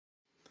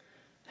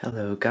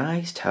Hello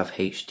guys,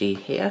 TavHD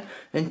here,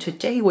 and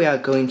today we are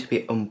going to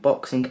be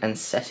unboxing and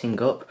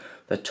setting up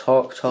the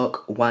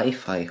TalkTalk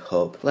Wi-Fi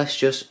hub. Let's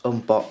just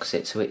unbox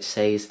it. So it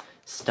says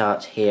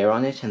start here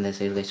on it, and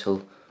there's a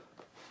little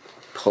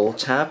pull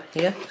tab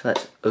here. So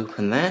let's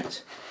open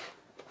that.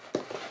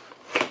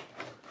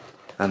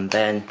 And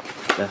then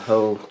the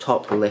whole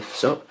top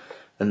lifts up,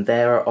 and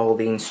there are all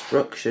the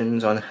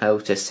instructions on how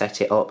to set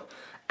it up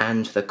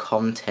and the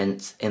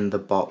contents in the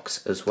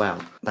box as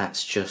well.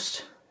 That's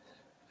just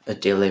a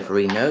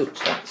delivery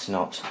note, that's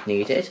not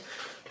needed.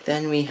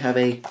 Then we have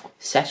a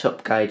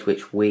setup guide,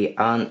 which we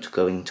aren't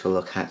going to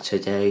look at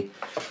today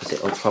because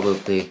it'll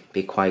probably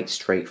be quite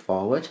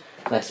straightforward.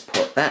 Let's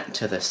put that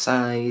to the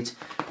side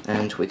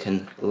and we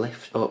can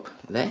lift up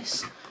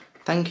this.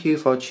 Thank you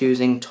for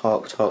choosing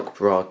TalkTalk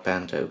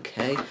broadband,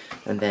 okay?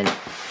 And then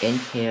in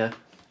here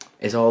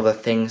is all the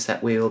things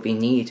that we will be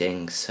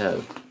needing.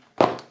 So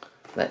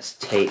let's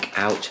take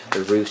out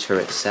the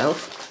router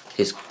itself. It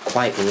is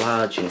quite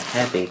large and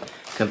heavy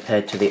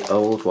compared to the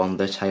old one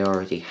that I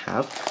already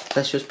have.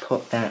 Let's just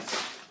put that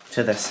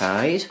to the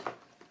side.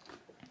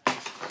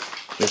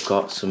 We've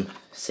got some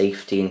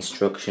safety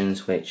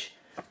instructions which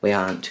we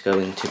aren't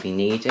going to be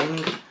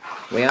needing.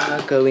 We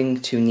are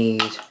going to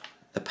need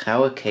the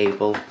power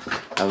cable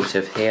out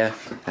of here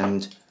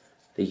and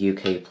the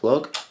UK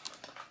plug,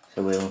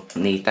 so we'll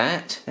need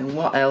that. And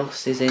what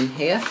else is in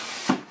here?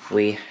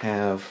 We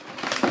have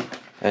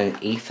an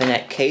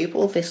Ethernet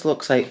cable. This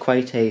looks like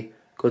quite a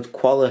good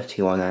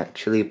quality one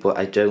actually, but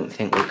I don't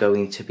think we're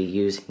going to be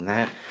using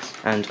that.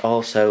 And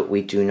also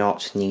we do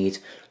not need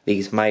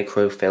these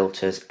micro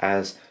filters,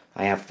 as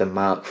I have the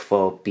Mark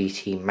IV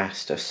BT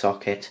master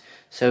socket,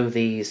 so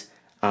these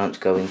aren't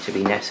going to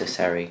be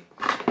necessary.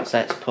 So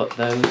let's put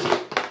those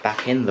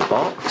back in the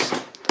box.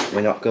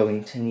 We're not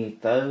going to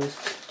need those.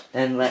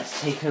 Then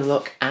let's take a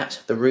look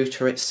at the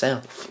router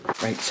itself.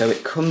 Right, so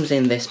it comes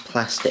in this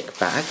plastic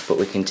bag, but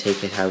we can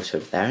take it out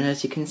of there, and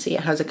as you can see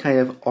it has a kind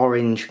of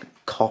orange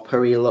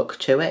coppery look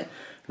to it.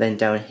 Then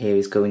down here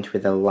is going to be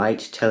the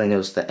light telling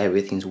us that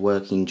everything's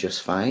working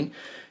just fine.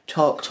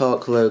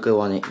 TalkTalk logo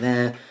on it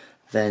there.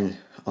 Then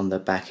on the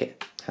back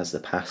it has the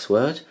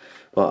password,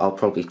 but I'll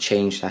probably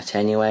change that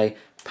anyway.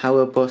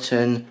 Power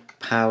button,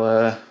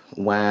 power,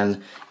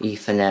 WAN,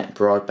 Ethernet,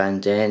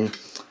 broadband in,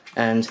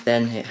 and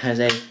then it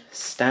has a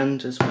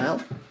stand as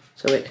well,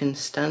 so it can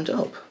stand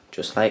up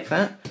just like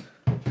that.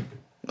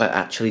 It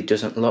actually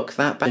doesn't look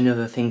that bad.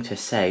 Another thing to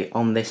say,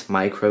 on this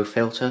micro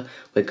filter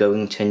we're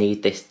going to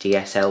need this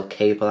DSL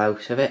cable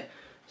out of it,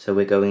 so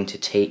we're going to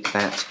take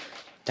that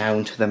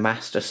down to the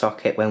master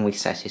socket when we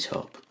set it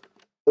up.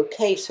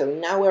 Okay, so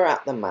now we're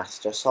at the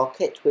master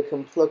socket, we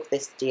can plug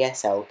this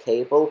DSL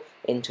cable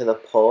into the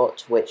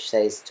port which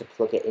says to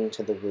plug it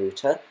into the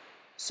router.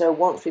 So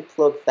once we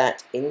plug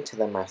that into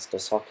the master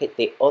socket,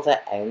 the other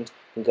end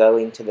can go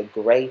into the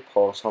grey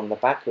port on the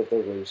back of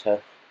the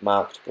router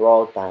marked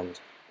broadband.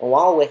 And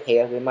while we're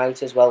here, we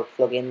might as well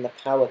plug in the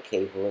power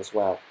cable as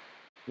well.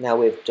 Now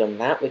we've done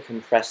that, we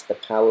can press the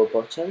power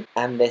button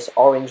and this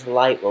orange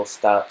light will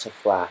start to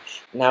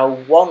flash. Now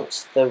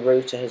once the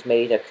router has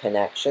made a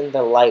connection,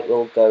 the light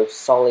will go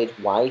solid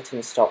white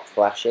and stop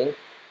flashing.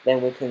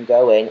 Then we can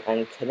go in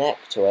and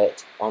connect to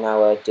it on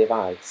our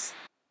device.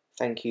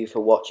 Thank you for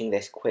watching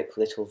this quick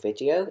little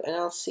video, and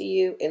I'll see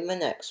you in the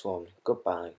next one. Goodbye.